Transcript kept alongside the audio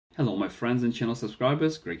Hello my friends and channel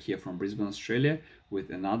subscribers, Greg here from Brisbane, Australia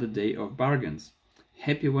with another day of bargains.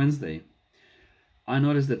 Happy Wednesday! I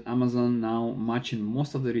noticed that Amazon now matching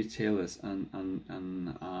most of the retailers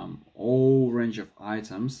and all range of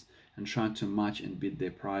items and trying to match and beat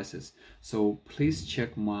their prices. So please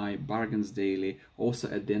check my bargains daily.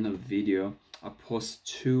 Also at the end of the video I post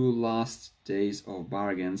 2 last days of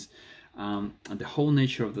bargains. And the whole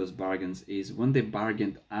nature of those bargains is when they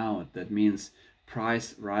bargained out, that means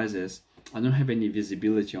price rises. I don't have any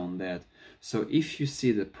visibility on that. So if you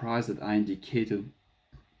see the price that I indicated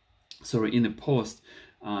in the post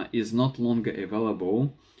is not longer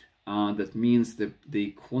available, that means that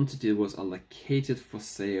the quantity was allocated for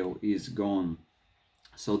sale is gone.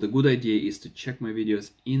 So the good idea is to check my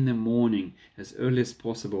videos in the morning as early as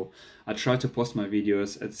possible. I try to post my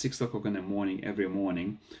videos at 6 o'clock in the morning every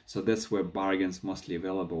morning, so that's where bargains mostly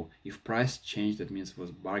available. If price change, that means it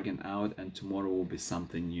was bargained out and tomorrow will be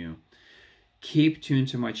something new. Keep tuned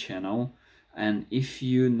to my channel, and if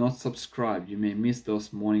you not subscribed, you may miss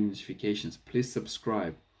those morning notifications. Please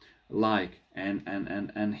subscribe, like, and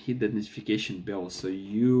hit that notification bell so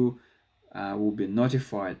you will be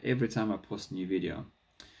notified every time I post new video.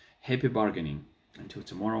 Happy bargaining. Until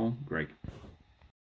tomorrow, Greg.